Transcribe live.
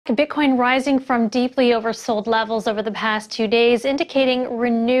Bitcoin rising from deeply oversold levels over the past 2 days, indicating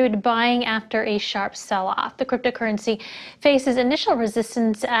renewed buying after a sharp sell-off. The cryptocurrency faces initial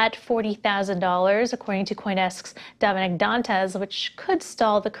resistance at $40,000, according to CoinDesk's Dominic Dantes, which could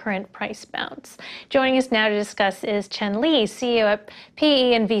stall the current price bounce. Joining us now to discuss is Chen Li, CEO at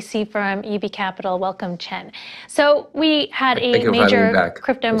PE and VC firm Youbi Capital. Welcome, Chen. So we had a major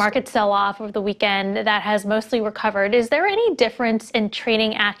crypto market sell-off over the weekend that has mostly recovered. Is there any difference in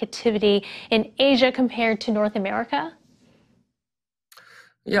trading activity in Asia compared to North America?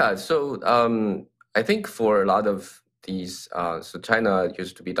 Yeah, so I think for a lot of these, so China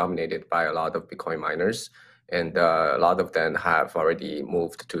used to be dominated by a lot of Bitcoin miners, and a lot of them have already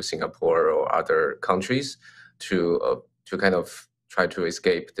moved to Singapore or other countries to kind of try to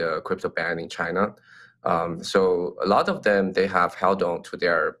escape the crypto ban in China. So a lot of them, they have held on to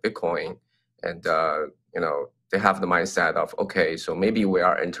their Bitcoin, and they have the mindset of, okay, so maybe we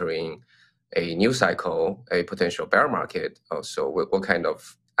are entering a new cycle, a potential bear market. So what kind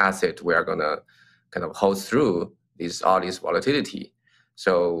of asset we are gonna kind of hold through all this volatility.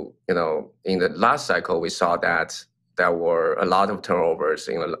 So in the last cycle, we saw that there were a lot of turnovers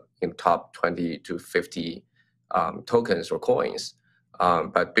in top 20 to 50 tokens or coins,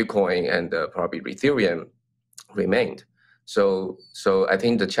 but Bitcoin and probably Ethereum remained. So I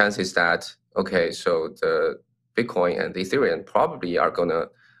think the chance is that, okay, so the Bitcoin and Ethereum probably are gonna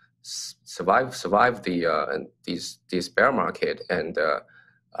survive this bear market, and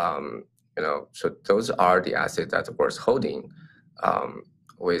so those are the assets that are worth holding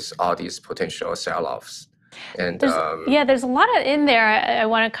with all these potential sell-offs. And there's a lot in there I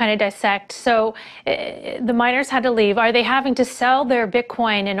want to kind of dissect. So the miners had to leave. Are they having to sell their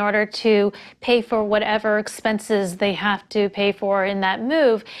Bitcoin in order to pay for whatever expenses they have to pay for in that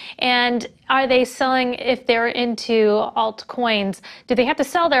move? And are they selling, if they're into altcoins, do they have to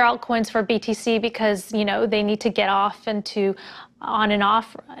sell their altcoins for BTC because they need to get off into on and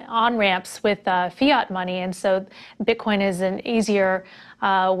off on ramps with fiat money, and so Bitcoin is an easier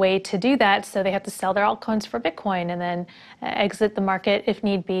way to do that, so they have to sell their altcoins for Bitcoin and then exit the market if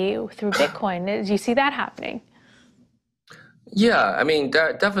need be through Bitcoin. Do you see that happening? Yeah, I mean,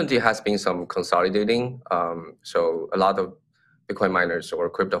 there definitely has been some consolidating. So a lot of Bitcoin miners or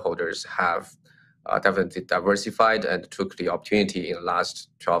crypto holders have definitely diversified and took the opportunity in the last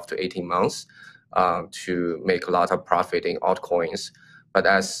 12 to 18 months to make a lot of profit in altcoins. But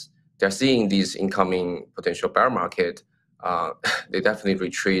as they're seeing these incoming potential bear market, they definitely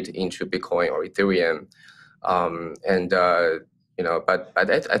retreat into Bitcoin or Ethereum. But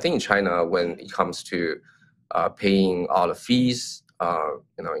I think in China, when it comes to paying all the fees,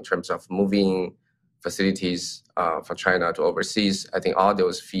 in terms of moving facilities from China to overseas, I think all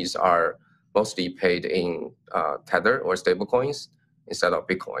those fees are mostly paid in Tether or stablecoins instead of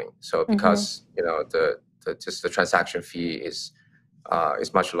Bitcoin. So because the transaction fee is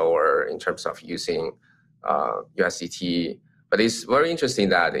much lower in terms of using USDT. But it's very interesting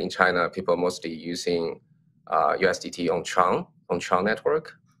that in China, people are mostly using USDT on Tron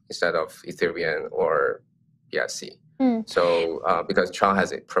network instead of Ethereum or BSC. So because Tron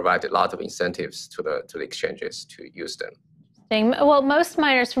has provided a lot of incentives to the exchanges to use them. Well, most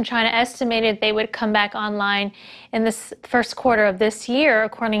miners from China estimated they would come back online in this first quarter of this year,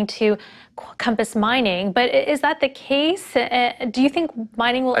 according to Compass Mining. But is that the case? Do you think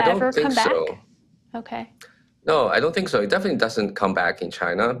mining will ever come back? So. Okay. No, I don't think so. It definitely doesn't come back in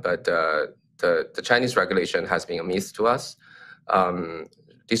China, but the Chinese regulation has been a myth to us.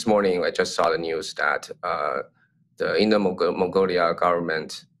 This morning, I just saw the news that the Inner Mongolia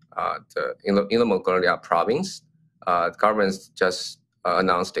government, the Inner Mongolia province, the government just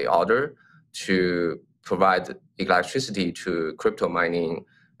announced the order to provide electricity to crypto mining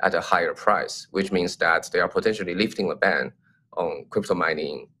at a higher price, which means that they are potentially lifting the ban on crypto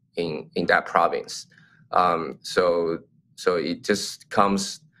mining in that province. So it just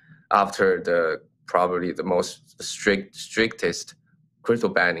comes after probably the most strictest crypto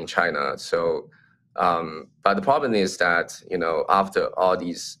ban in China. So, but the problem is that after all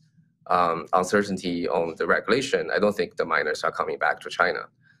these uncertainty on the regulation, I don't think the miners are coming back to China.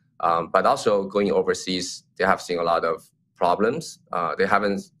 But also going overseas, they have seen a lot of problems. They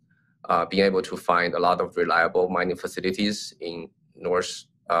haven't been able to find a lot of reliable mining facilities in North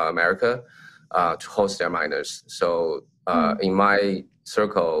America to host their miners. So in my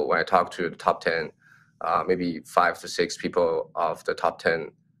circle, when I talk to the top 10, maybe 5 to 6 people of the top 10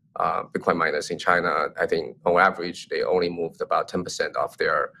 Bitcoin miners in China, I think on average, they only moved about 10% of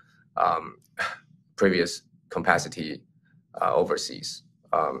their previous capacity overseas.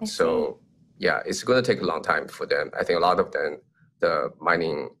 So yeah, it's going to take a long time for them. I think a lot of them the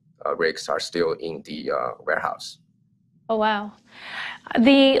mining rigs are still in the warehouse. Oh, wow.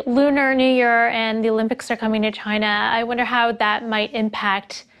 The Lunar New Year and the Olympics are coming to China. I wonder how that might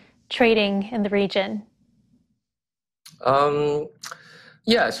impact trading in the region.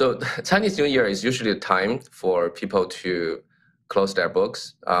 Yeah, so Chinese New Year is usually the time for people to close their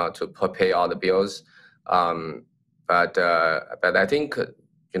books, to pay all the bills. But I think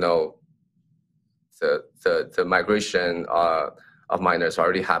the migration of miners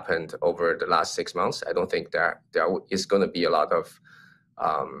already happened over the last 6 months. I don't think there is going to be a lot of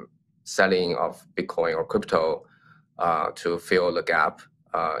selling of Bitcoin or crypto to fill the gap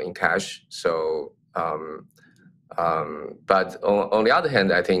in cash. So, but on the other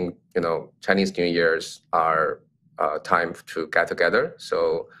hand, I think Chinese New Year's are time to get together.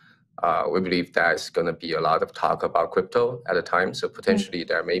 So we believe there's going to be a lot of talk about crypto at the time. So potentially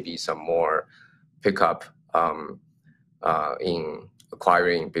there may be some more pickup in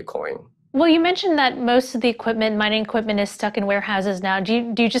acquiring Bitcoin. Well, you mentioned that most of the equipment, mining equipment, is stuck in warehouses now.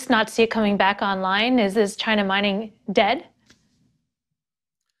 Do you just not see it coming back online? Is China mining dead?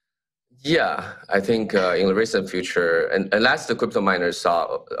 Yeah, I think in the recent future, and unless the crypto miners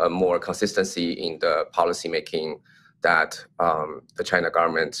saw more consistency in the policy making that the China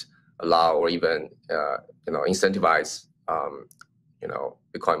government allow or even incentivize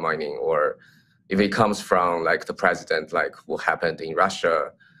Bitcoin mining, or if it comes from like the president, like what happened in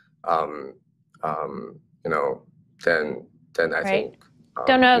Russia, then I think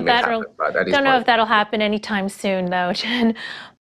Don't know it if may happen. But at this don't know point, if that'll happen anytime soon, though, Chen.